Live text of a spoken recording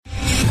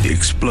The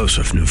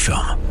explosive new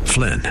film,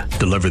 Flynn,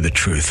 deliver the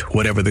truth,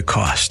 whatever the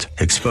cost,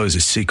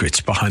 exposes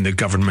secrets behind the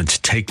government's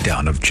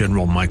takedown of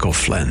General Michael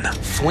Flynn.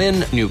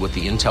 Flynn knew what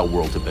the intel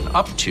world had been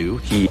up to.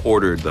 He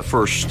ordered the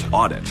first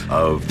audit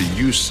of the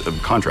use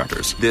of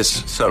contractors.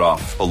 This set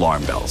off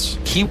alarm bells.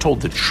 He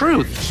told the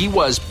truth. He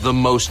was the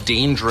most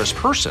dangerous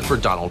person for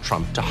Donald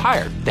Trump to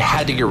hire. They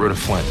had to get rid of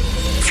Flynn.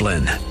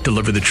 Flynn,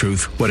 deliver the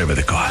truth, whatever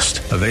the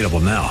cost. Available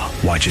now.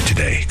 Watch it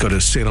today. Go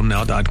to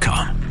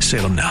salemnow.com.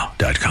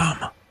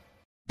 salemnow.com.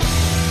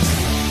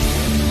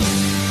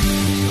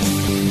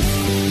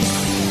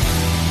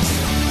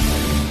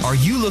 Are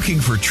you looking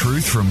for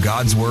truth from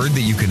God's Word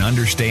that you can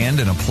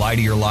understand and apply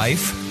to your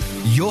life?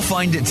 You'll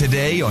find it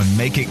today on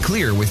Make It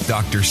Clear with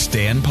Dr.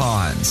 Stan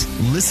Pons.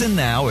 Listen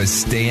now as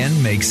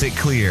Stan makes it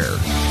clear.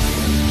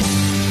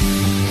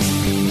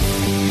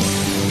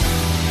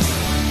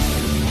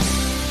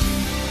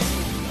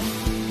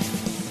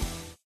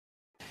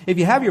 If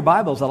you have your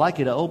Bibles, I'd like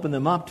you to open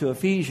them up to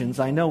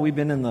Ephesians. I know we've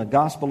been in the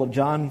Gospel of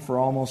John for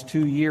almost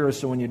 2 years,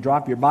 so when you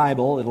drop your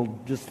Bible, it'll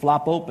just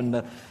flop open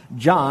to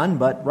John.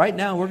 But right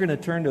now, we're going to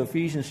turn to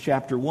Ephesians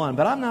chapter 1.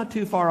 But I'm not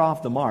too far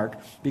off the mark,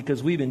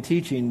 because we've been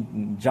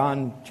teaching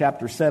John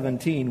chapter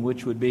 17,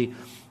 which would be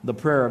the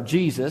prayer of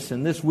Jesus.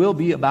 And this will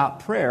be about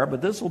prayer, but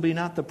this will be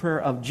not the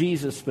prayer of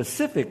Jesus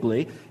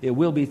specifically. It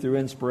will be through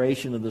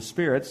inspiration of the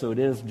Spirit, so it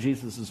is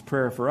Jesus'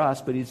 prayer for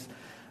us, but it's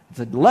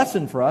a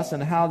lesson for us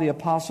on how the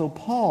Apostle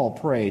Paul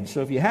prayed.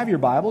 So if you have your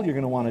Bible, you're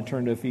going to want to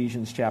turn to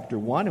Ephesians chapter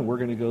 1, and we're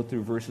going to go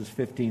through verses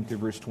 15 through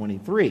verse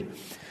 23.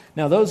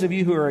 Now, those of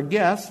you who are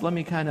guests, let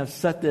me kind of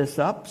set this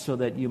up so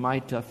that you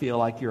might feel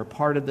like you're a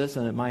part of this,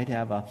 and it might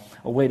have a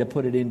way to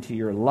put it into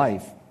your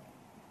life.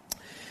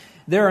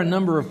 There are a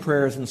number of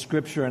prayers in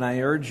Scripture, and I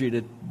urge you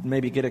to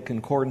maybe get a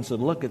concordance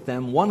and look at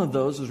them. One of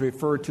those is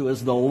referred to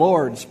as the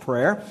Lord's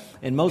Prayer,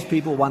 and most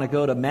people want to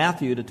go to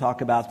Matthew to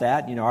talk about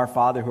that, our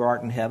Father who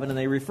art in heaven, and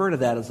they refer to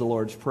that as the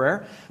Lord's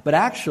Prayer. But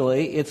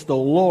actually, it's the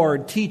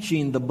Lord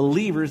teaching the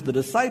believers, the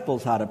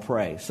disciples, how to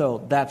pray.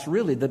 So that's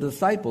really the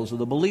disciples of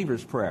the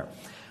believer's prayer.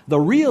 The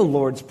real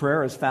Lord's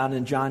Prayer is found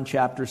in John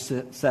chapter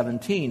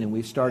 17, and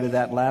we started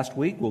that last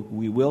week.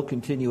 We will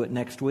continue it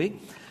next week.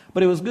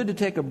 But it was good to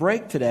take a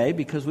break today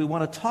because we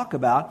want to talk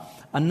about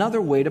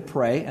another way to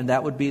pray, and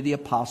that would be the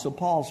Apostle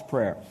Paul's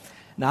prayer.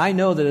 Now, I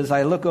know that as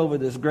I look over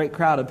this great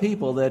crowd of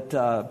people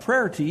that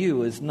prayer to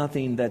you is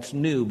nothing that's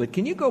new. But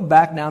can you go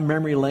back down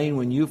memory lane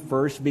when you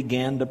first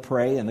began to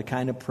pray and the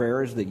kind of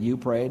prayers that you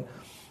prayed?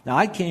 Now,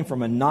 I came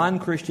from a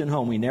non-Christian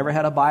home. We never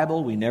had a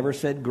Bible. We never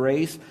said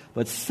grace.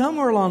 But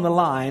somewhere along the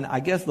line, I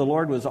guess the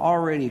Lord was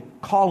already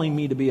calling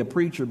me to be a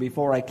preacher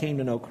before I came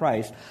to know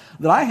Christ.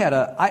 That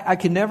I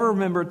can never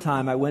remember a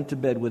time I went to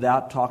bed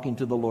without talking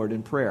to the Lord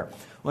in prayer.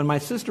 When my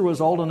sister was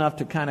old enough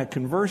to kind of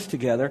converse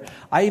together,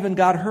 I even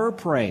got her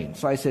praying.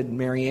 So I said,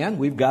 Marianne,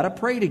 we've got to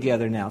pray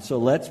together now, so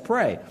let's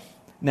pray.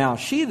 Now,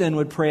 she then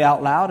would pray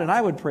out loud, and I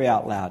would pray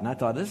out loud. And I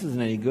thought, this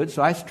isn't any good.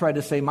 So I tried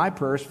to say my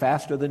prayers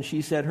faster than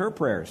she said her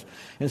prayers.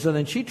 And so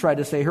then she tried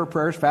to say her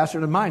prayers faster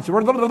than mine. So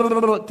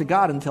we're to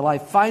God until I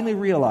finally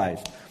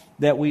realized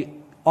that we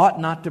ought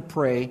not to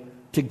pray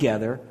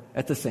together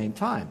at the same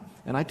time.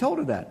 And I told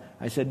her that.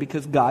 I said,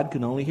 because God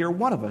can only hear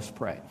one of us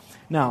pray.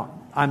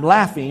 Now, I'm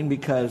laughing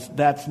because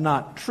that's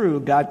not true.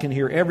 God can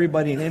hear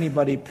everybody and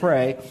anybody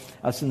pray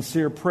a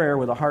sincere prayer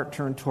with a heart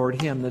turned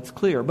toward Him that's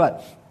clear.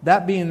 But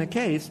that being the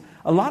case,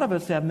 a lot of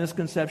us have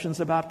misconceptions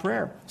about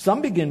prayer.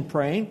 Some begin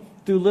praying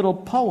through little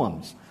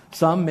poems.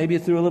 Some maybe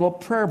through a little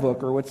prayer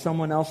book or what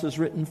someone else has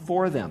written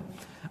for them.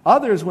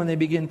 Others, when they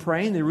begin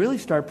praying, they really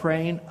start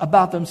praying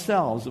about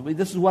themselves.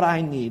 This is what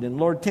I need, and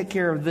Lord, take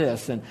care of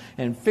this,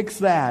 and fix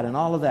that, and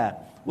all of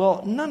that.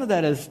 Well, none of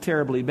that is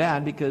terribly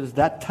bad, because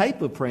that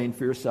type of praying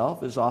for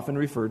yourself is often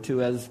referred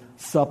to as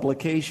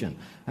supplication.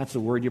 That's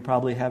a word you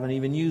probably haven't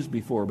even used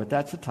before, but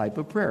that's a type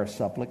of prayer,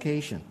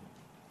 supplication.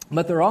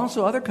 But there are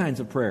also other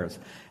kinds of prayers.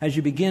 As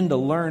you begin to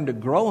learn to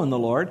grow in the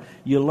Lord,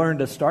 you learn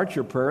to start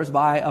your prayers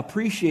by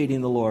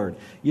appreciating the Lord.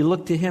 You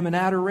look to Him in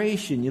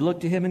adoration. You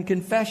look to Him in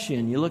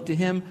confession. You look to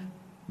Him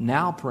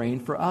now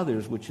praying for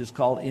others, which is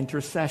called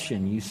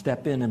intercession. You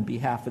step in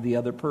behalf of the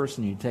other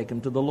person. You take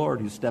them to the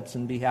Lord, who steps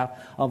in behalf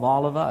of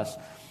all of us.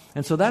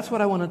 And so that's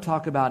what I want to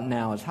talk about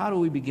now, is how do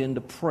we begin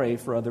to pray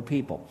for other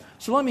people.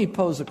 So let me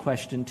pose a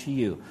question to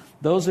you.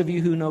 Those of you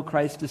who know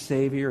Christ as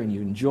Savior and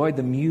you enjoyed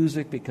the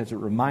music because it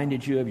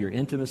reminded you of your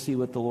intimacy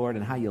with the Lord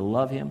and how you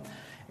love Him,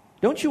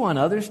 don't you want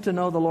others to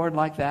know the Lord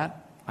like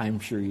that? I'm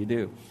sure you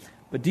do.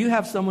 But do you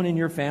have someone in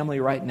your family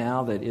right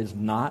now that is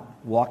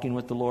not walking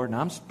with the Lord?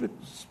 Now, I'm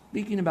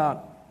speaking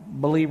about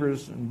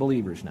believers and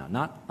believers now,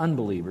 not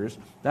unbelievers.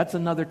 That's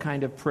another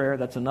kind of prayer.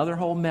 That's another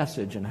whole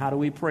message. And how do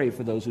we pray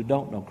for those who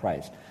don't know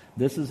Christ?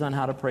 This is on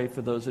how to pray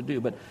for those who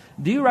do. But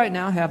do you right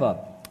now have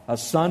a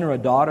son or a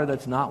daughter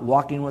that's not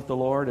walking with the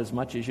Lord as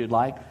much as you'd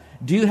like?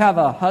 Do you have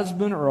a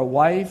husband or a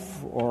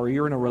wife, or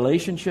you're in a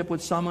relationship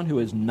with someone who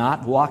is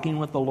not walking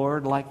with the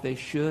Lord like they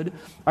should?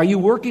 Are you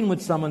working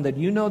with someone that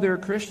you know they're a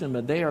Christian,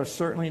 but they are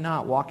certainly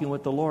not walking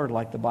with the Lord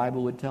like the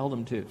Bible would tell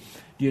them to?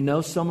 Do you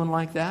know someone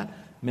like that?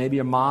 Maybe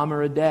a mom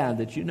or a dad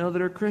that you know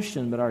that are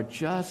Christian but are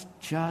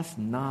just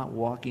not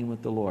walking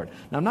with the Lord.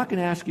 Now, I'm not going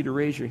to ask you to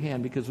raise your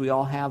hand because we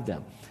all have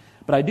them.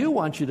 But I do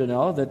want you to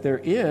know that there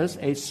is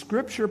a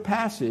Scripture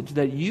passage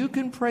that you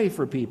can pray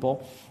for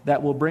people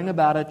that will bring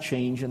about a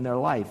change in their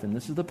life. And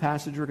this is the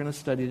passage we're going to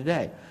study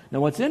today.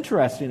 Now, what's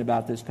interesting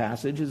about this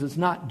passage is it's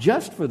not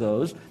just for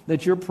those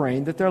that you're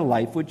praying that their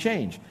life would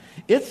change.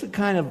 It's that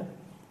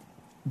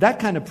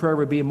kind of prayer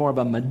would be more of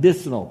a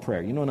medicinal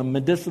prayer. You know what a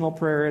medicinal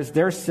prayer is?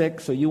 They're sick,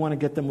 so you want to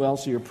get them well,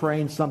 so you're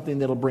praying something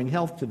that'll bring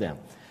health to them.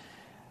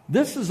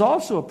 This is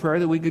also a prayer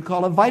that we could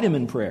call a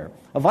vitamin prayer.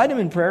 A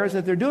vitamin prayer is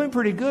that they're doing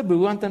pretty good, but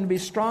we want them to be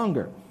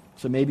stronger.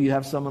 So maybe you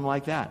have someone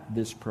like that.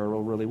 This prayer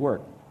will really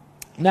work.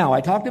 Now,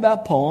 I talked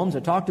about poems. I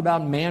talked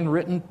about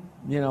man-written,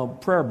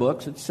 prayer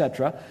books,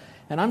 etc.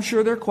 And I'm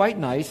sure they're quite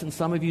nice. And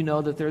some of you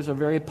know that there's a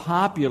very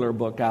popular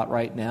book out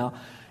right now,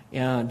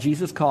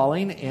 Jesus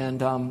Calling.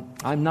 And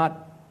I'm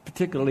not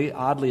particularly,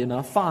 oddly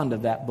enough, fond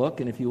of that book.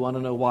 And if you want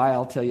to know why,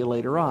 I'll tell you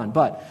later on.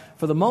 But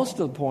for the most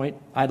of the point,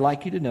 I'd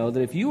like you to know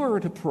that if you were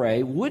to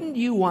pray, wouldn't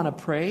you want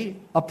to pray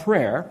a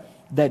prayer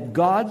that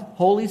God's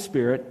Holy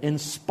Spirit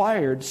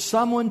inspired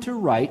someone to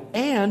write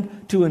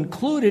and to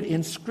include it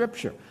in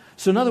Scripture?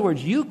 So in other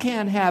words, you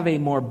can't have a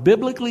more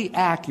biblically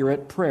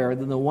accurate prayer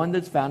than the one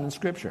that's found in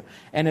Scripture.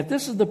 And if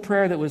this is the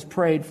prayer that was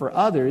prayed for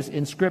others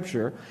in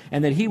Scripture,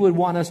 and that He would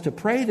want us to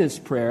pray this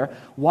prayer,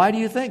 why do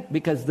you think?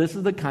 Because this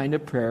is the kind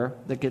of prayer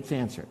that gets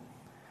answered.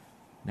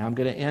 Now I'm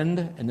going to end,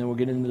 and then we'll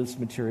get into this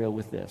material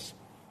with this.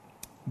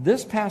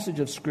 This passage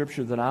of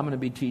Scripture that I'm going to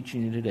be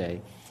teaching you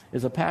today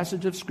is a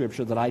passage of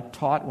Scripture that I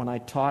taught when I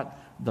taught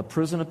the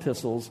prison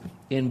epistles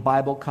in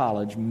Bible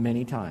college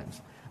many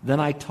times. Then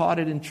I taught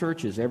it in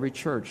churches, every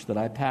church that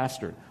I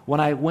pastored. When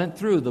I went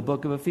through the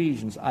book of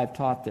Ephesians, I've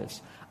taught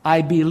this.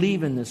 I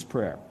believe in this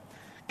prayer.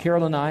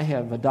 Carol and I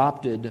have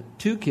adopted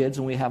 2 kids,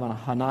 and we have a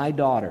Hanai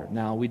daughter.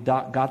 Now, we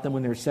got them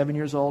when they were 7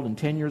 years old and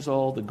 10 years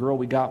old. The girl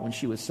we got when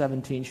she was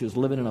 17, she was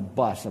living in a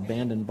bus,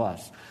 abandoned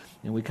bus.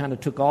 And we kind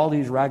of took all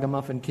these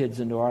ragamuffin kids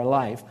into our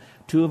life.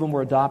 2 of them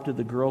were adopted.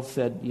 The girl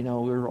said,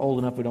 we're old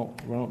enough, we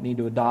don't need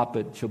to adopt,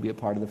 but she'll be a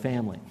part of the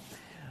family.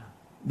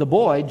 The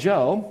boy,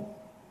 Joe,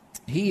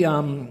 he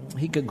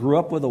grew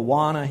up with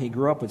Awana. He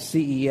grew up with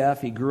CEF.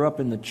 He grew up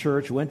in the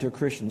church, went to a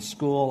Christian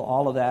school,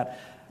 all of that.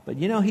 But,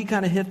 he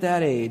kind of hit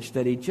that age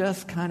that he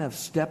just kind of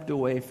stepped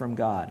away from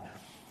God.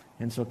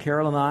 And so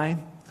Carol and I,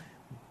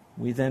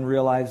 we then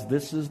realized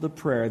this is the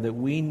prayer that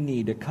we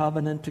need to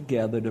covenant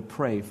together to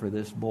pray for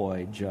this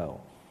boy, Joe.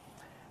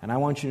 And I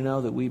want you to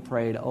know that we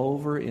prayed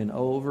over and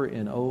over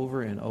and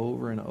over and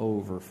over and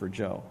over for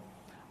Joe.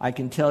 I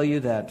can tell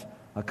you that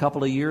a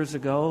couple of years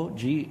ago,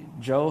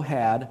 Joe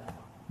had,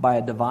 by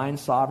a divine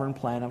sovereign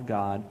plan of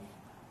God,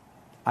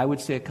 I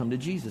would say a come to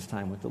Jesus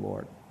time with the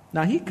Lord.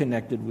 Now, he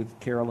connected with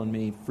Carol and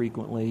me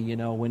frequently,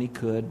 when he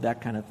could,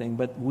 that kind of thing,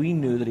 but we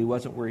knew that he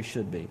wasn't where he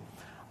should be.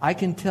 I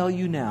can tell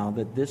you now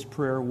that this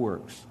prayer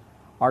works.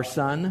 Our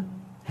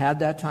son had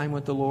that time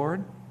with the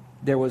Lord.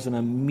 There was an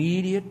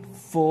immediate,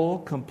 full,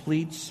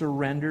 complete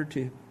surrender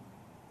to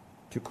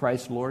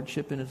Christ's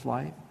lordship in his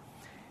life.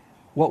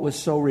 What was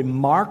so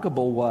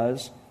remarkable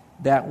was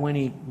that when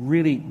he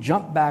really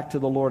jumped back to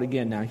the Lord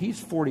again, now he's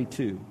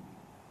 42,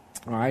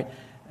 all right?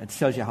 It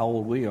tells you how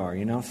old we are,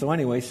 So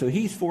anyway, so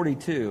he's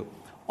 42.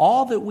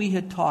 All that we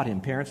had taught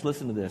him, parents,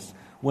 listen to this,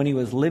 when he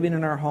was living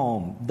in our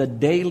home, the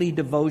daily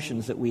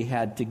devotions that we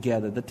had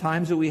together, the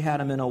times that we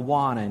had him in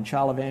Awana and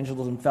Child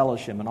Evangelism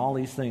Fellowship and all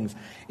these things,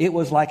 it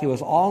was like it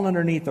was all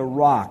underneath a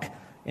rock.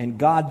 And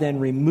God then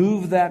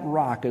removed that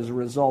rock as a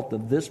result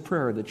of this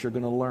prayer that you're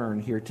going to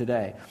learn here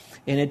today.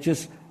 And it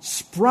just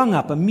sprung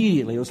up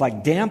immediately. It was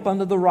like damp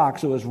under the rock,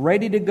 so it was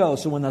ready to go.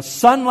 So when the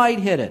sunlight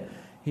hit it,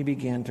 he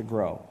began to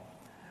grow.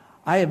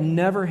 I have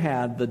never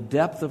had the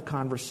depth of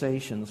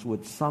conversations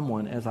with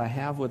someone as I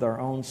have with our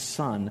own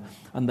son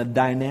on the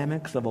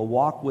dynamics of a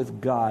walk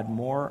with God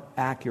more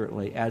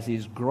accurately as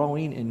he's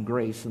growing in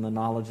grace and the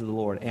knowledge of the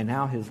Lord, and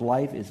how his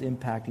life is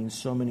impacting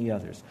so many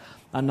others.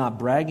 I'm not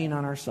bragging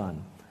on our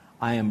son.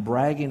 I am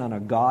bragging on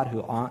a God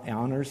who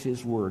honors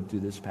his word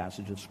through this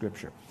passage of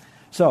Scripture.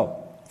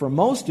 So, for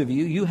most of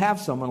you, you have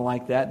someone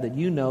like that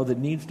you know that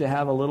needs to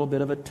have a little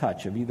bit of a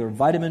touch of either a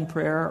vitamin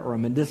prayer or a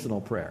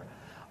medicinal prayer.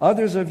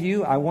 Others of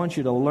you, I want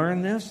you to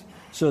learn this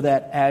so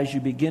that as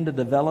you begin to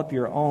develop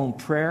your own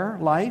prayer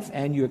life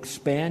and you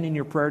expand in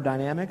your prayer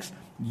dynamics,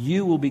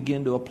 you will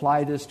begin to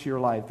apply this to your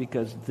life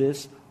because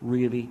this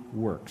really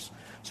works.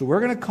 So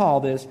we're going to call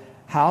this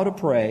How to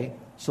Pray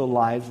So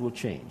Lives Will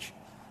Change.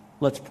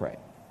 Let's pray.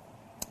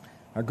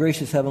 Our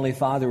gracious Heavenly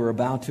Father, we're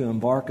about to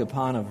embark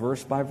upon a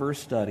verse-by-verse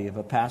study of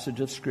a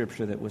passage of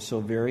Scripture that was so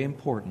very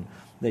important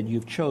that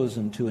you've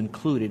chosen to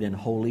include it in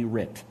Holy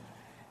Writ.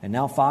 And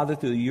now, Father,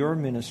 through your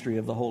ministry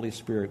of the Holy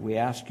Spirit, we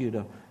ask you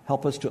to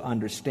help us to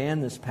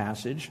understand this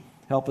passage,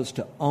 help us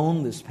to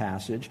own this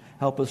passage,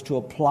 help us to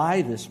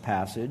apply this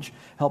passage,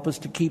 help us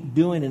to keep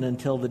doing it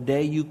until the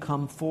day you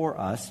come for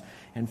us.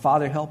 And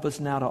Father, help us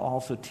now to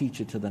also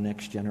teach it to the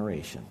next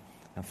generation.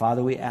 Now,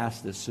 Father, we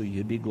ask this so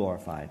you'd be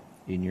glorified.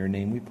 In your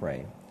name we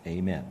pray.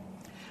 Amen.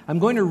 I'm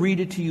going to read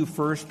it to you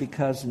first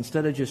because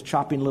instead of just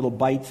chopping little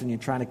bites and you're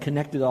trying to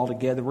connect it all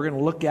together, we're going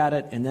to look at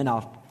it and then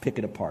I'll pick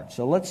it apart.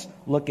 So let's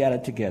look at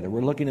it together.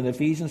 We're looking at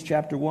Ephesians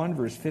chapter 1,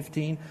 verse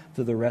 15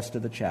 to the rest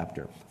of the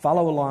chapter.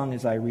 Follow along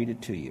as I read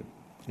it to you.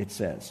 It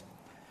says,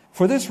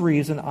 "For this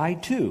reason I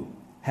too,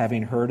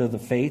 having heard of the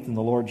faith in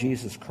the Lord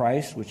Jesus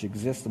Christ which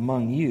exists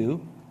among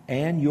you,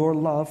 and your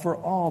love for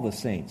all the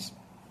saints,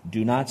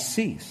 do not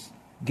cease,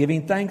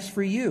 giving thanks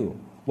for you,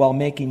 while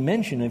making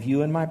mention of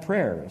you in my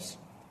prayers,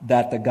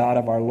 that the God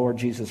of our Lord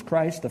Jesus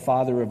Christ, the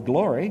Father of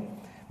glory,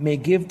 may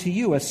give to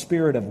you a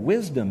spirit of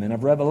wisdom and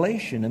of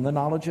revelation in the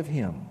knowledge of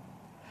him.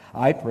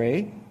 I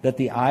pray that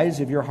the eyes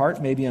of your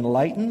heart may be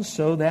enlightened,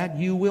 so that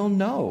you will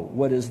know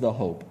what is the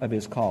hope of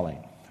his calling,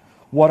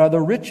 what are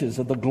the riches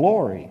of the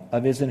glory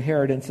of his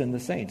inheritance in the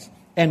saints,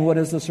 and what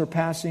is the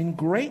surpassing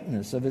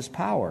greatness of his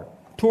power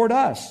toward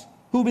us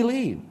who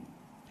believe.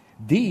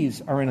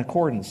 These are in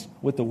accordance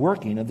with the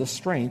working of the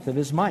strength of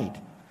his might,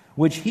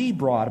 which he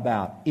brought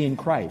about in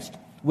Christ,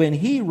 when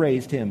he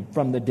raised him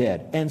from the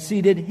dead and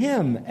seated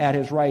him at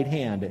his right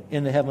hand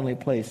in the heavenly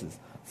places,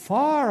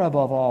 far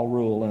above all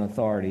rule and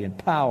authority and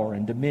power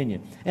and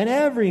dominion, and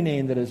every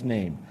name that is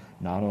named,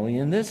 not only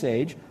in this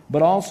age,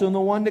 but also in the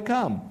one to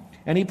come.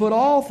 And he put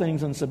all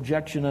things in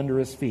subjection under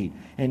his feet,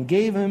 and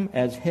gave him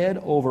as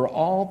head over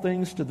all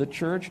things to the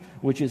church,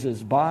 which is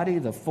his body,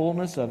 the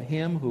fullness of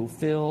him who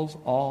fills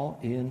all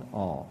in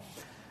all."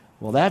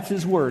 Well, that's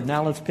his word.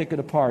 Now let's pick it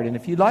apart. And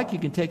if you'd like, you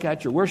can take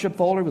out your worship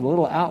folder with a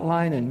little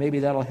outline, and maybe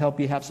that'll help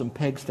you have some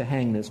pegs to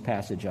hang this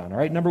passage on. All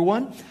right, number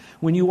one,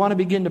 when you want to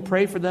begin to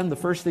pray for them, the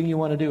first thing you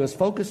want to do is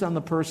focus on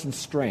the person's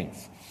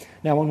strength.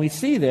 Now, when we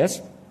see this,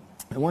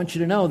 I want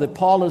you to know that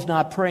Paul is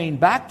not praying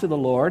back to the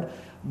Lord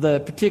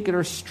the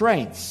particular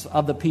strengths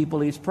of the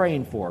people he's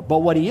praying for.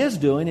 But what he is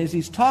doing is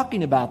he's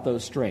talking about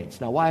those strengths.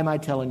 Now, why am I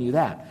telling you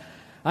that?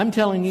 I'm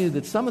telling you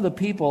that some of the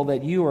people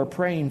that you are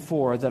praying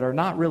for that are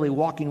not really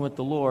walking with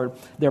the Lord,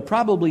 they're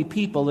probably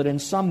people that in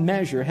some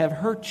measure have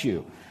hurt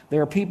you.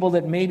 There are people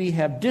that maybe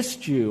have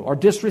dissed you or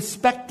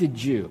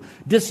disrespected you,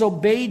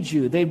 disobeyed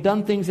you. They've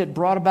done things that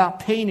brought about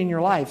pain in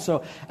your life.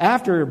 So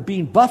after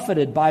being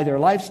buffeted by their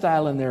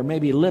lifestyle and their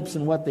maybe lips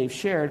and what they've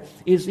shared,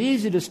 it's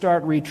easy to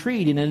start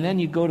retreating, and then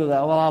you go to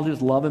that, well, I'll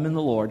just love him in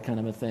the Lord kind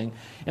of a thing.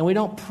 And we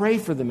don't pray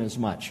for them as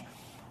much.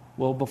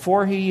 Well,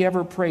 before he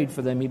ever prayed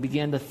for them, he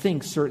began to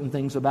think certain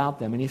things about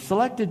them. And he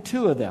selected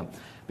two of them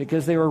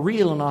because they were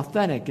real and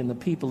authentic in the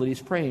people that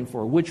he's praying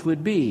for, which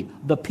would be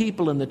the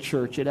people in the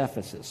church at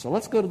Ephesus. So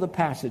let's go to the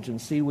passage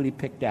and see what he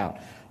picked out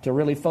to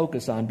really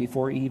focus on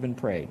before he even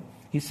prayed.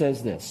 He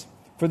says this,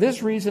 "For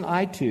this reason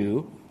I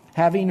too,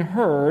 having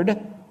heard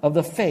of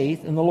the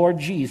faith in the Lord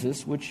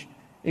Jesus, which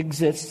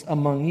exists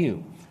among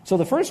you." So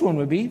the first one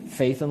would be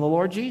faith in the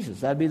Lord Jesus.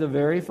 That'd be the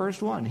very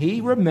first one.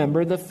 He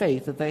remembered the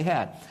faith that they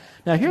had.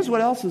 Now here's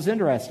what else is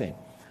interesting.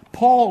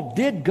 Paul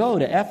did go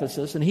to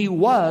Ephesus, and he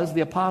was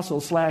the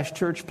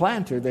apostle/church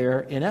planter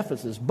there in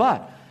Ephesus.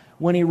 But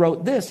when he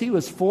wrote this, he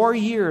was 4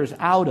 years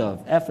out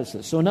of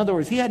Ephesus. So in other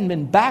words, he hadn't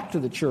been back to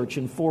the church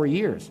in 4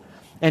 years.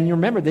 And you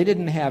remember, they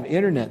didn't have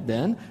internet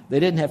then. They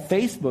didn't have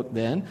Facebook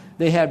then.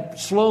 They had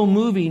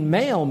slow-moving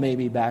mail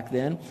maybe back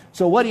then.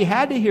 So what he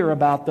had to hear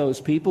about those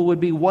people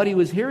would be what he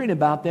was hearing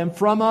about them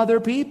from other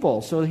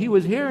people. So he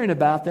was hearing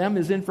about them.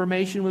 His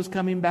information was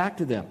coming back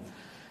to them.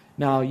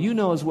 Now, you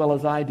know as well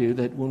as I do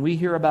that when we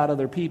hear about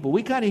other people,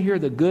 we kind of hear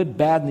the good,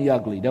 bad, and the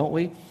ugly, don't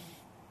we?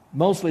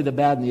 Mostly the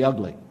bad and the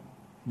ugly.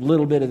 A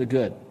little bit of the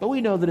good. But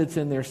we know that it's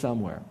in there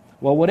somewhere.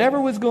 Well, whatever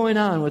was going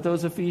on with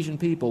those Ephesian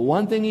people,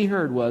 one thing he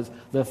heard was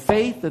the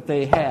faith that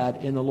they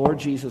had in the Lord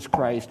Jesus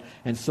Christ.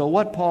 And so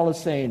what Paul is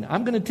saying,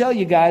 I'm going to tell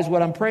you guys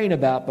what I'm praying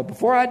about, but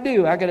before I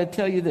do, I got to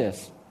tell you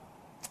this.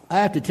 I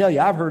have to tell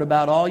you, I've heard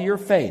about all your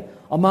faith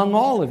among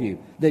all of you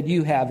that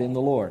you have in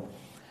the Lord.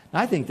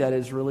 And I think that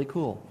is really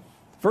cool.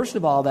 First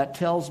of all, that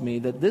tells me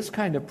that this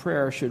kind of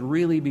prayer should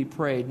really be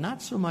prayed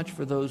not so much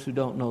for those who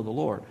don't know the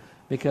Lord,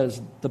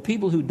 because the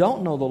people who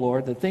don't know the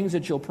Lord, the things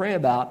that you'll pray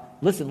about,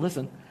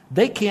 listen,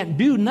 they can't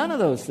do none of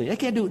those things. They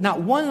can't do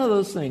not one of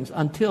those things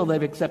until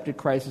they've accepted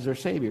Christ as their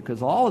Savior,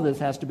 because all of this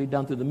has to be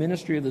done through the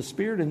ministry of the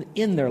Spirit and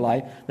in their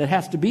life that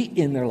has to be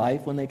in their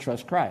life when they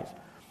trust Christ.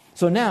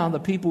 So now, the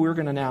people we're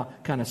going to now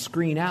kind of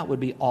screen out would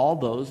be all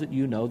those that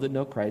you know that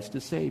know Christ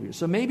as Savior.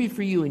 So maybe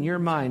for you in your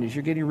mind, as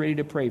you're getting ready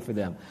to pray for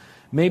them,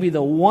 maybe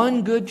the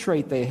one good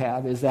trait they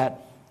have is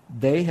that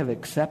they have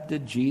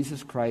accepted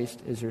Jesus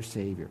Christ as their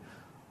Savior.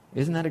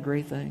 Isn't that a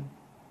great thing?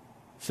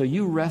 So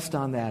you rest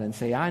on that and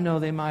say, I know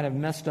they might have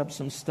messed up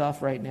some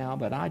stuff right now,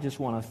 but I just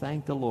want to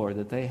thank the Lord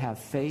that they have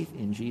faith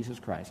in Jesus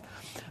Christ.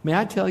 May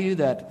I tell you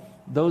that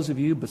those of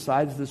you,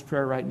 besides this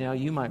prayer right now,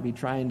 you might be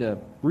trying to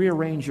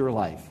rearrange your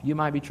life. You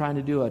might be trying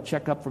to do a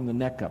checkup from the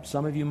neck up.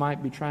 Some of you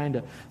might be trying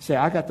to say,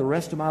 I got the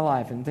rest of my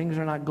life and things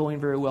are not going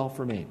very well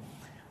for me.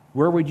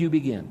 Where would you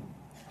begin?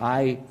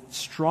 I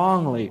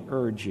strongly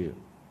urge you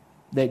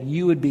that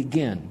you would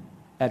begin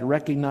at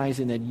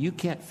recognizing that you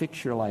can't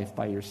fix your life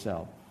by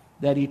yourself.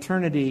 That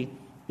eternity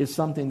is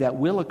something that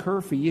will occur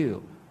for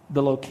you.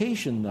 The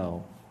location,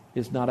 though,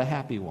 is not a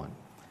happy one.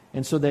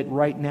 And so that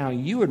right now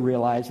you would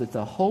realize that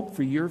the hope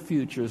for your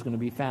future is going to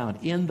be found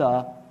in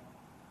the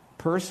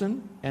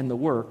person and the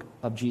work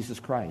of Jesus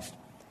Christ.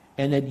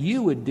 And that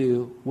you would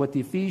do what the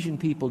Ephesian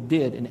people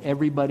did and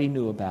everybody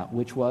knew about,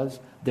 which was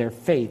their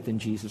faith in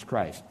Jesus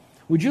Christ.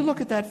 Would you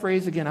look at that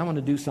phrase again? I want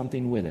to do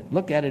something with it.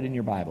 Look at it in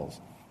your Bibles.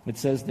 It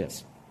says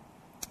this.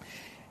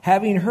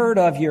 Having heard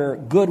of your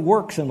good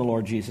works in the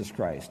Lord Jesus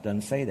Christ.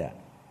 Doesn't say that.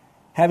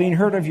 Having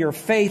heard of your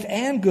faith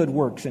and good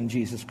works in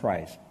Jesus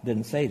Christ.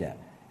 Didn't say that.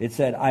 It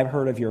said, I've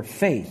heard of your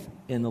faith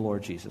in the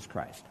Lord Jesus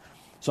Christ.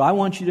 So I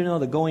want you to know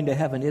that going to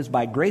heaven is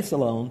by grace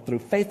alone, through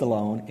faith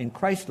alone, in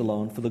Christ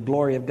alone, for the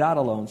glory of God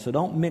alone. So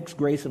don't mix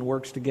grace and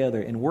works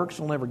together. And works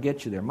will never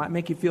get you there. Might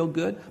make you feel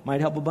good, might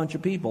help a bunch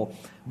of people,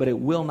 but it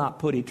will not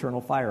put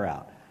eternal fire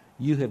out.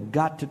 You have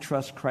got to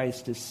trust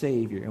Christ as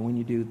Savior. And when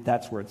you do,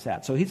 that's where it's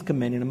at. So he's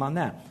commending him on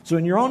that. So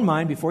in your own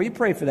mind, before you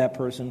pray for that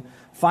person,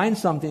 find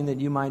something that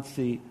you might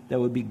see that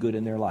would be good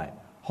in their life.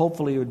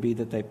 Hopefully it would be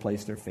that they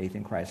place their faith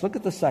in Christ. Look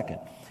at the second.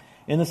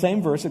 In the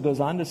same verse, it goes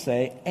on to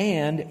say,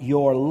 and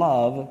your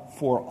love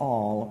for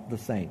all the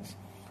saints.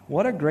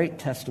 What a great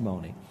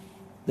testimony.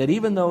 That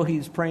even though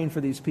he's praying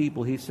for these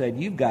people, he said,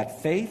 you've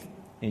got faith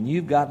and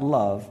you've got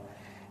love.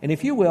 And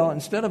if you will,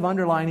 instead of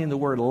underlining the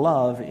word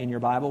love in your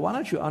Bible, why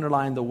don't you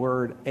underline the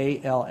word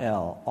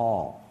A-L-L,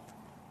 all.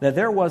 That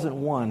there wasn't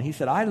one. He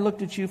said, I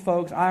looked at you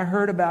folks, I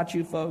heard about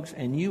you folks,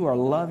 and you are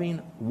loving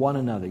one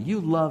another. You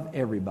love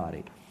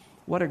everybody.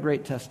 What a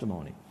great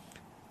testimony.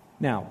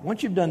 Now,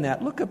 once you've done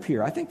that, look up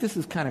here. I think this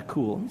is kind of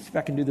cool. Let me see if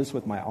I can do this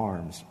with my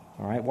arms.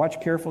 All right, watch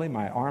carefully.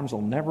 My arms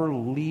will never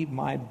leave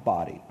my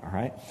body. All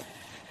right.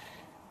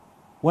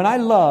 When I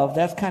love,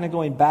 that's kind of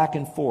going back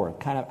and forth,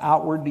 kind of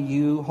outward to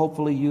you,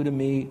 hopefully you to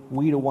me,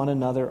 we to one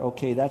another.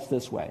 Okay, that's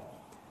this way.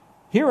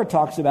 Here it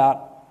talks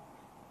about,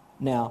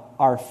 now,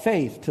 our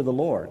faith to the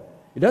Lord.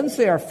 It doesn't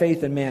say our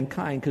faith in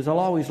mankind because they'll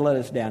always let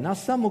us down. Now,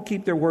 some will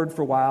keep their word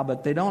for a while,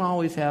 but they don't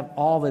always have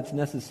all that's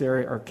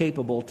necessary or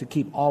capable to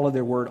keep all of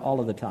their word all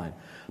of the time.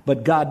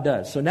 But God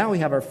does. So now we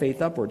have our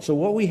faith upward. So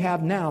what we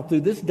have now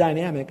through this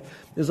dynamic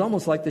is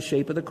almost like the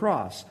shape of the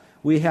cross.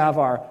 We have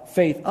our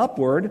faith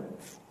upward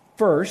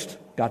first,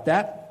 got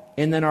that?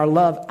 And then our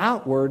love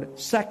outward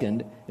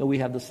second, and we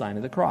have the sign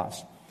of the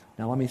cross.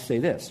 Now let me say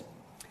this.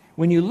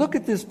 When you look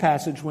at this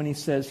passage, when he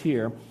says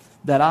here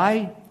that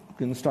I'm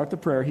going to start the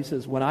prayer, he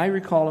says, when I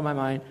recall in my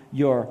mind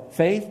your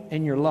faith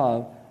and your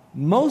love,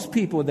 most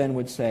people then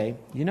would say,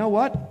 you know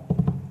what?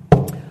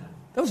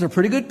 Those are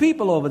pretty good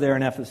people over there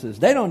in Ephesus.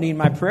 They don't need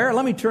my prayer.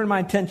 Let me turn my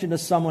attention to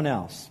someone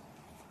else.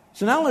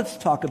 So now let's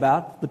talk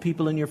about the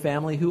people in your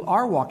family who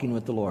are walking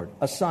with the Lord.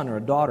 A son or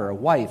a daughter, a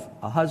wife,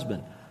 a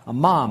husband, a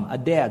mom, a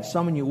dad,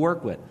 someone you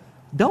work with.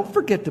 Don't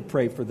forget to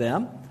pray for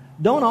them.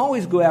 Don't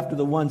always go after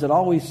the ones that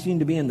always seem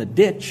to be in the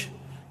ditch.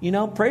 You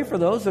know, pray for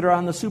those that are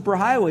on the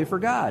superhighway for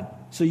God.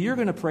 So you're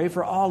going to pray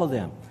for all of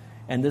them.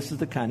 And this is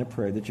the kind of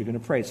prayer that you're going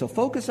to pray. So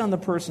focus on the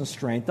person's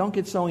strength. Don't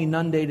get so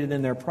inundated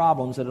in their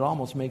problems that it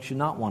almost makes you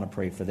not want to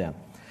pray for them.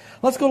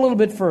 Let's go a little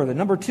bit further.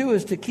 Number 2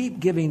 is to keep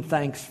giving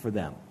thanks for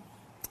them.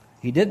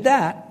 He did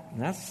that.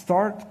 And that's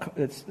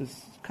it's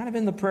kind of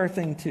in the prayer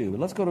thing too. But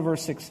let's go to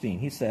verse 16.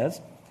 He says,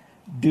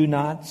 do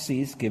not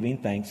cease giving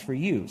thanks for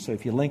you. So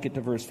if you link it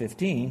to verse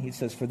 15, he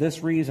says, for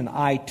this reason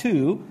I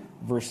too,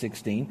 verse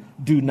 16,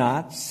 do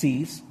not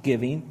cease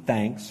giving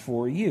thanks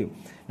for you.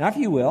 Now if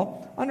you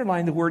will,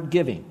 underline the word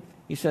giving.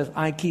 He says,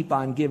 I keep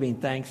on giving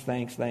thanks.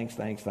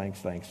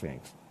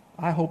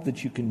 I hope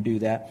that you can do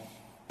that.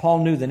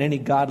 Paul knew that any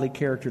godly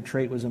character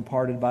trait was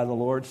imparted by the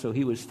Lord, so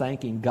he was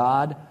thanking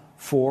God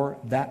for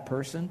that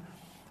person,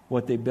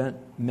 what they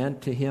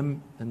meant to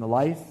him in the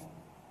life.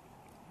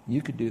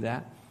 You could do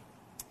that.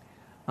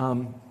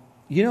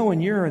 You know,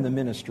 when you're in the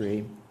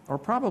ministry, or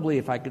probably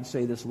if I could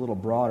say this a little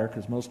broader,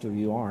 because most of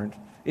you aren't,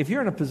 if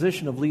you're in a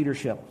position of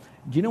leadership,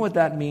 do you know what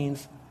that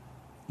means?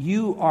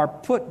 You are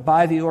put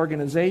by the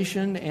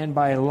organization and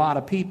by a lot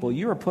of people.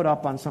 You are put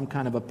up on some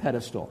kind of a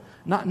pedestal.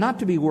 Not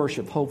to be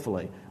worshipped,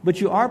 hopefully,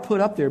 but you are put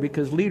up there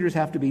because leaders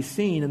have to be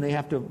seen and they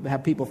have to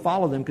have people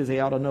follow them because they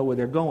ought to know where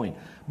they're going.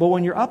 But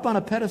when you're up on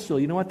a pedestal,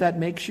 you know what that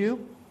makes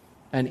you?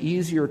 An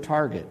easier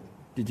target.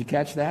 Did you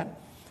catch that?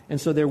 And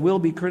so there will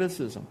be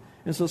criticism.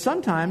 And so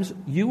sometimes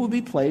you will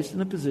be placed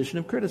in a position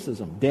of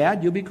criticism.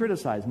 Dad, you'll be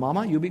criticized.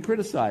 Mama, you'll be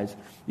criticized.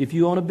 If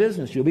you own a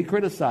business, you'll be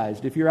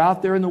criticized. If you're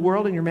out there in the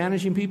world and you're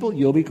managing people,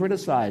 you'll be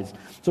criticized.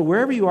 So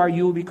wherever you are,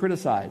 you will be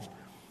criticized.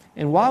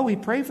 And while we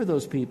pray for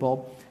those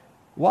people,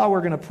 while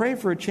we're going to pray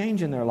for a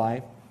change in their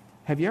life,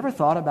 have you ever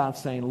thought about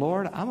saying,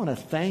 Lord, I'm going to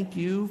thank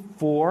you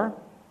for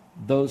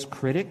those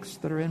critics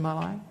that are in my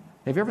life?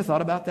 Have you ever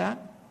thought about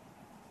that?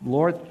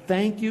 Lord,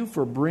 thank you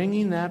for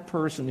bringing that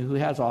person who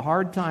has a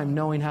hard time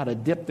knowing how to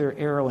dip their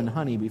arrow in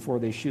honey before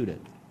they shoot it.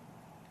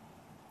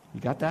 You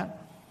got that?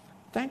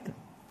 Thank them.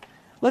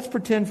 Let's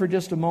pretend for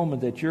just a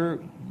moment that you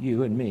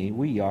and me,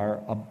 we are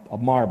a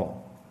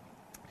marble.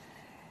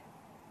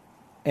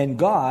 And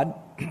God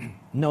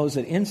knows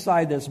that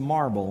inside this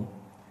marble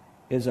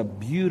is a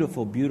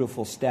beautiful,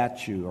 beautiful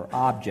statue or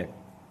object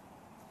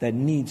that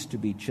needs to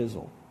be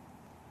chiseled.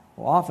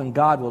 Well, often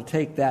God will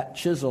take that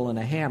chisel and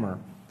a hammer,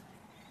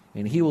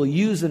 and He will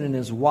use it in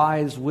His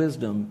wise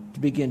wisdom to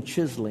begin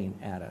chiseling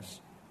at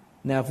us.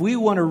 Now, if we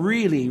want to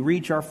really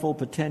reach our full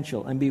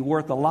potential and be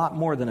worth a lot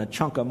more than a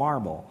chunk of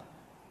marble,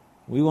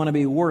 we want to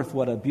be worth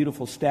what a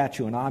beautiful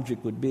statue and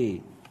object would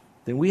be,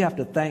 then we have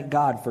to thank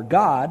God for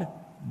God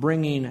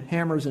bringing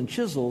hammers and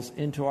chisels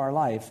into our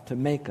life to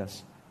make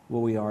us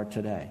what we are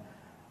today.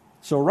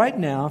 So right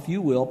now, if you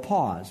will,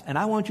 pause. And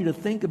I want you to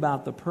think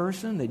about the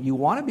person that you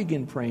want to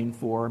begin praying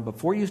for. And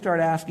before you start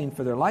asking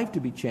for their life to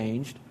be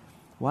changed,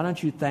 why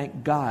don't you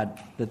thank God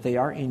that they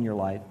are in your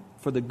life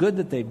for the good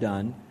that they've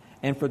done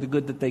and for the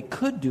good that they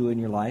could do in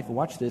your life.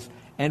 Watch this.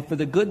 And for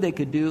the good they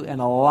could do in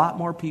a lot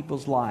more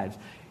people's lives.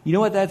 You know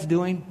what that's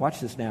doing?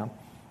 Watch this now.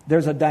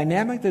 There's a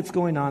dynamic that's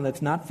going on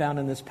that's not found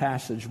in this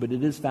passage, but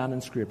it is found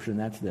in Scripture, and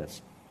that's this.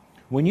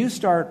 When you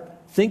start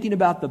thinking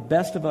about the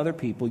best of other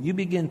people, you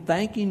begin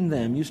thanking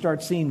them, you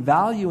start seeing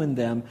value in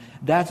them,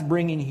 that's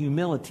bringing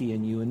humility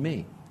in you and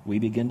me. We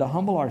begin to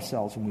humble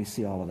ourselves when we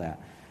see all of that.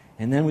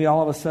 And then we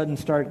all of a sudden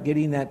start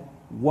getting that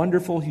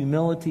wonderful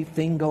humility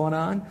thing going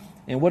on.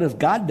 And what does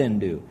God then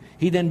do?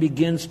 He then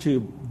begins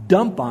to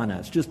dump on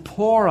us, just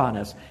pour on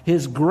us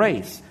His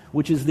grace,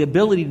 which is the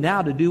ability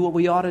now to do what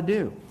we ought to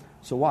do.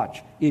 So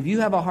watch. If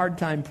you have a hard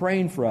time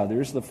praying for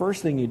others, the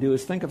first thing you do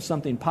is think of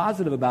something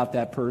positive about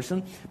that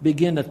person,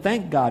 begin to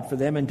thank God for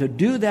them, and to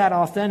do that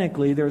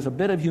authentically, there's a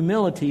bit of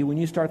humility when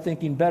you start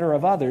thinking better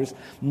of others.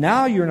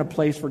 Now you're in a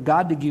place for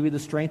God to give you the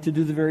strength to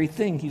do the very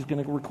thing He's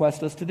going to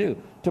request us to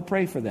do, to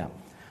pray for them.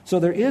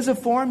 So there is a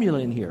formula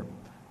in here.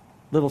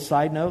 Little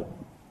side note,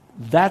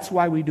 that's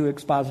why we do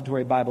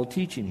expository Bible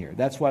teaching here.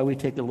 That's why we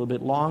take a little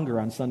bit longer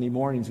on Sunday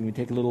mornings and we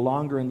take a little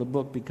longer in the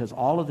book, because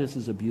all of this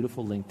is a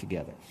beautiful link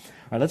together.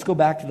 All right, let's go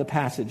back to the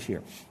passage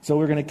here. So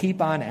we're going to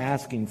keep on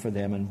asking for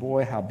them, and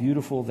boy, how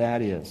beautiful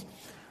that is.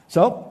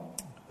 So,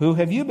 who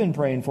have you been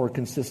praying for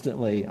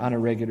consistently on a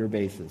regular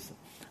basis?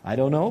 I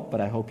don't know, but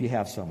I hope you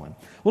have someone.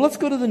 Well, let's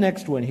go to the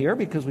next one here,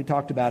 because we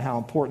talked about how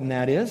important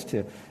that is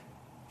to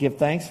give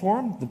thanks for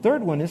them. The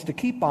third one is to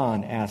keep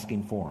on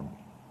asking for them.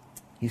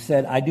 He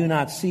said, I do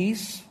not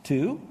cease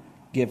to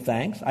give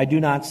thanks. I do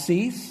not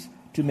cease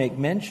to make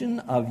mention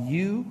of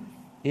you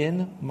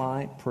in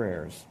my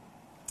prayers.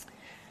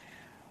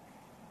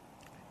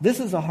 This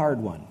is a hard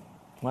one.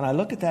 When I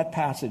look at that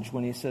passage,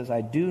 when he says,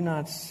 I do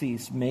not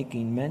cease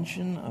making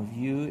mention of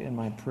you in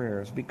my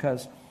prayers,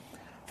 because,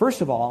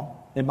 first of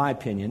all, in my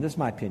opinion, this is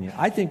my opinion,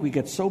 I think we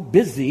get so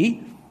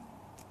busy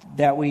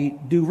that we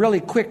do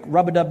really quick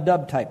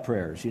rub-a-dub-dub type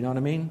prayers. You know what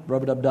I mean?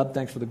 Rub-a-dub-dub,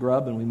 thanks for the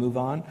grub, and we move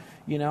on,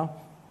 you know.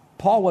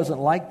 Paul wasn't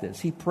like this.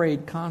 He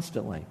prayed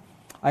constantly.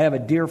 I have a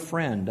dear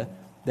friend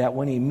that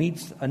when he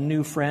meets a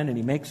new friend and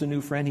he makes a new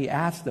friend, he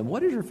asks them,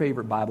 what is your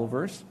favorite Bible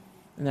verse?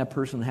 And that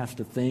person has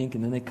to think,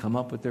 and then they come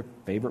up with their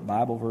favorite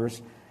Bible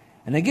verse.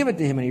 And they give it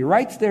to him, and he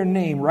writes their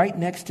name right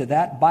next to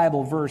that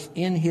Bible verse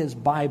in his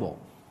Bible.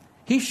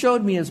 He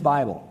showed me his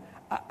Bible.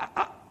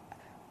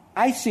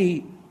 I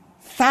see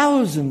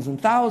thousands and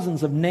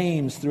thousands of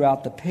names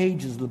throughout the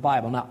pages of the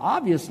Bible. Now,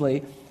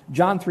 obviously,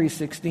 John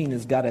 3:16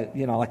 has got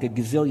like a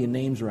gazillion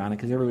names around it,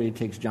 because everybody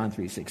takes John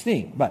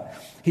 3:16. But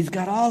he's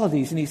got all of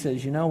these, and he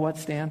says, you know what,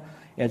 Stan?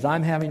 As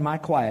I'm having my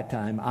quiet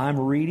time, I'm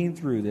reading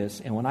through this,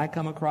 and when I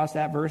come across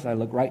that verse, I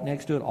look right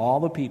next to it, all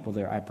the people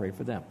there, I pray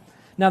for them.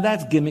 Now,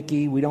 that's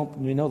gimmicky. We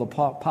know the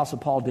Apostle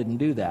Paul didn't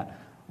do that.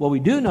 What we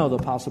do know the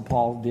Apostle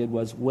Paul did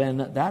was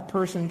when that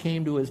person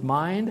came to his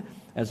mind,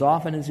 as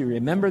often as he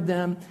remembered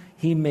them,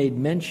 he made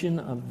mention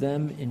of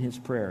them in his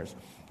prayers.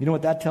 You know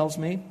what that tells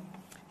me?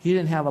 He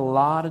didn't have a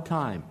lot of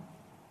time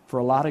for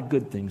a lot of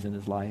good things in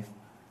his life,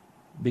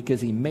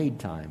 because he made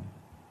time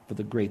for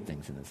the great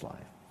things in his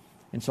life.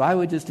 And so I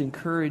would just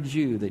encourage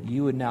you that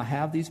you would now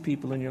have these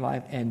people in your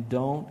life, and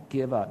don't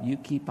give up. You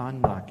keep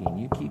on knocking.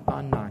 You keep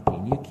on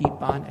knocking. You keep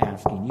on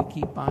asking. You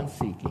keep on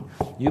seeking.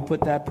 You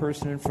put that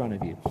person in front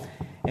of you.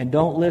 And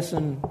don't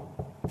listen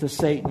to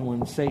Satan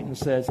when Satan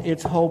says,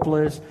 it's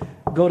hopeless.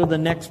 Go to the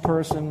next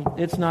person.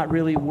 It's not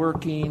really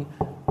working.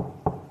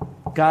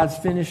 God's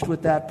finished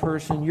with that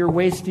person. You're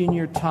wasting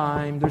your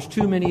time. There's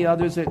too many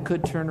others that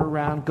could turn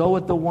around. Go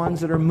with the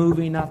ones that are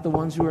moving, not the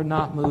ones who are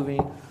not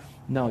moving.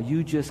 No,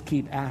 you just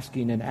keep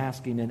asking and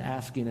asking and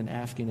asking and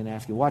asking and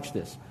asking. Watch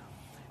this.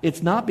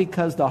 It's not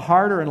because the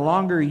harder and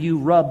longer you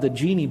rub the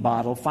genie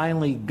bottle,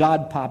 finally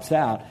God pops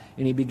out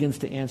and He begins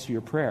to answer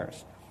your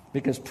prayers.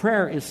 Because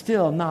prayer is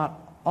still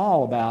not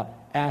all about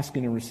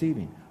asking and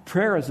receiving.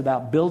 Prayer is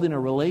about building a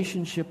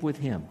relationship with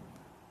Him.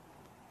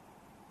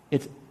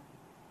 It's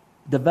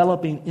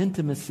developing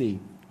intimacy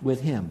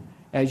with Him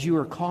as you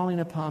are calling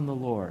upon the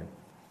Lord,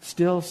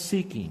 still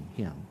seeking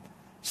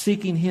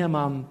Him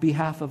on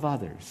behalf of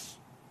others.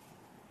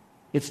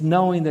 It's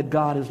knowing that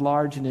God is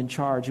large and in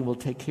charge and will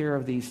take care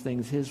of these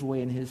things His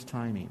way and His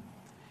timing.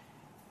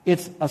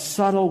 It's a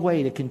subtle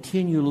way to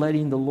continue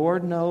letting the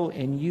Lord know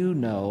and you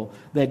know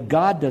that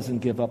God doesn't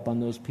give up on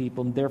those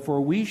people, and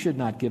therefore we should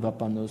not give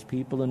up on those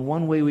people. And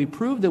one way we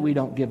prove that we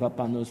don't give up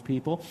on those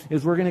people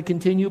is we're going to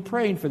continue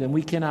praying for them.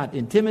 We cannot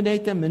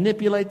intimidate them,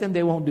 manipulate them.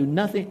 They won't do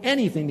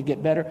anything to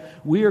get better.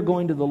 We are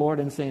going to the Lord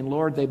and saying,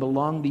 Lord, they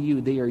belong to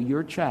you. They are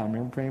your child.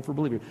 Remember, praying for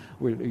believers.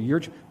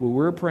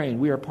 We're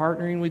praying. We are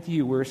partnering with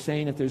you. We're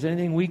saying if there's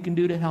anything we can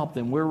do to help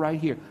them, we're right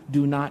here.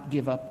 Do not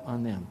give up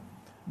on them.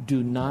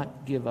 Do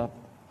not give up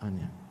on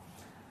them.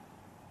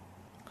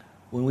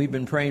 When we've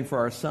been praying for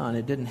our son,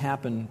 it didn't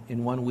happen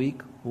in 1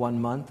 week, 1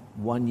 month,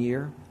 1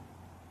 year,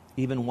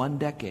 even 1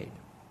 decade.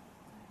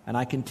 And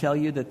I can tell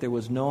you that there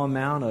was no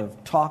amount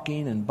of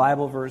talking and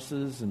Bible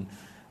verses, and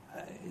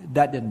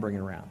that didn't bring it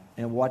around.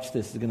 And watch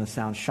this, it's going to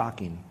sound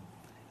shocking.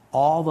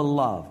 All the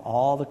love,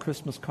 all the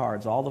Christmas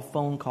cards, all the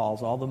phone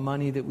calls, all the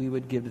money that we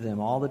would give to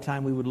them, all the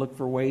time we would look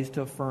for ways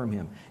to affirm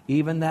him,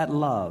 even that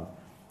love.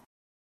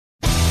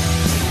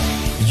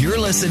 You're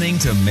listening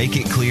to Make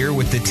It Clear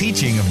with the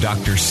teaching of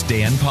Dr.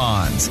 Stan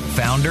Ponz,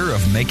 founder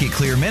of Make It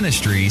Clear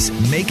Ministries.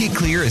 Make It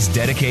Clear is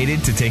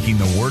dedicated to taking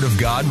the Word of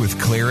God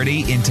with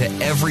clarity into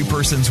every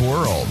person's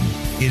world.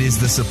 It is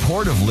the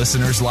support of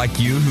listeners like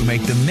you who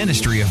make the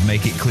ministry of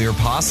Make It Clear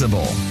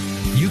possible.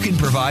 You can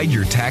provide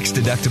your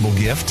tax-deductible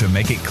gift to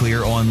Make It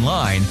Clear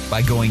online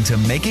by going to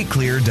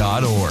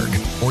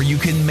makeitclear.org, or you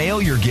can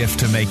mail your gift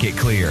to Make It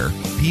Clear,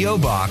 P.O.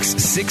 Box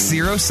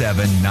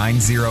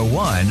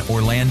 607901,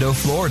 Orlando,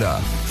 Florida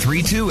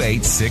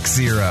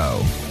 32860.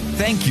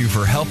 Thank you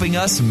for helping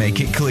us make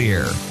it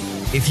clear.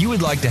 If you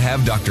would like to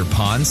have Dr.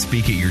 Ponz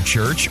speak at your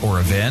church or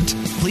event,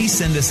 please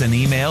send us an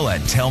email at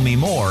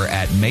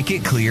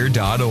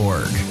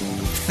tellmemore@makeitclear.org.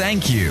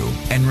 Thank you,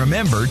 and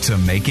remember to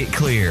make it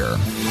clear.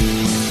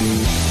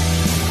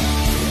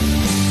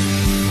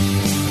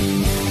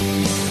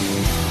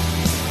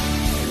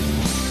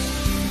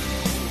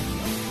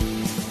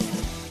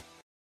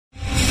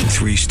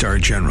 Three-star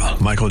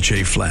General Michael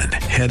J. Flynn,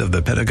 head of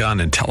the Pentagon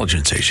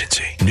Intelligence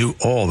Agency, knew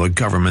all the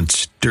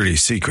government's dirty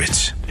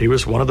secrets. He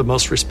was one of the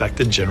most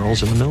respected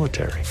generals in the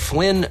military.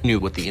 Flynn knew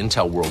what the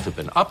intel world had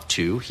been up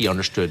to. He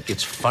understood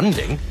its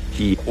funding.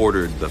 He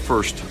ordered the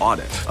first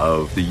audit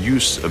of the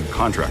use of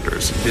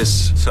contractors.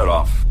 This set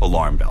off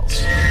alarm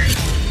bells.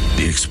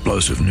 The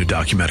explosive new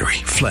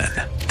documentary, Flynn,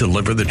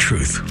 Deliver the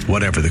Truth,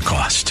 Whatever the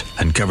Cost,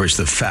 uncovers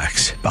the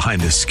facts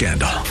behind this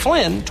scandal.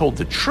 Flynn told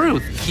the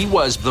truth. He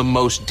was the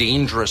most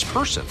dangerous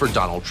person for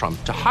Donald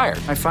Trump to hire.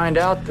 I find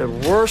out the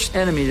worst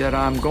enemy that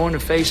I'm going to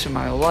face in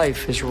my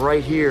life is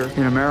right here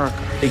in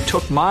America. They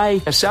took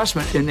my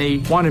assessment and they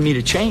wanted me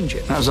to change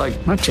it. And I was like,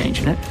 I'm not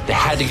changing it. They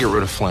had to get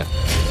rid of Flynn.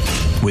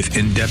 With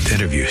in-depth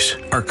interviews,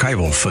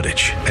 archival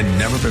footage, and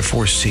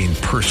never-before-seen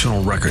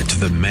personal records of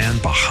the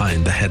man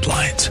behind the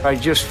headlines. I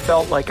just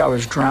felt like I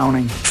was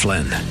drowning.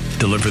 Flynn,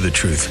 Deliver the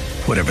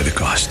Truth, Whatever the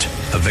Cost.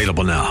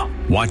 Available now.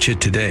 Watch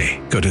it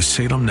today. Go to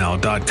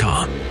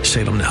salemnow.com.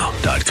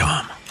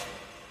 salemnow.com.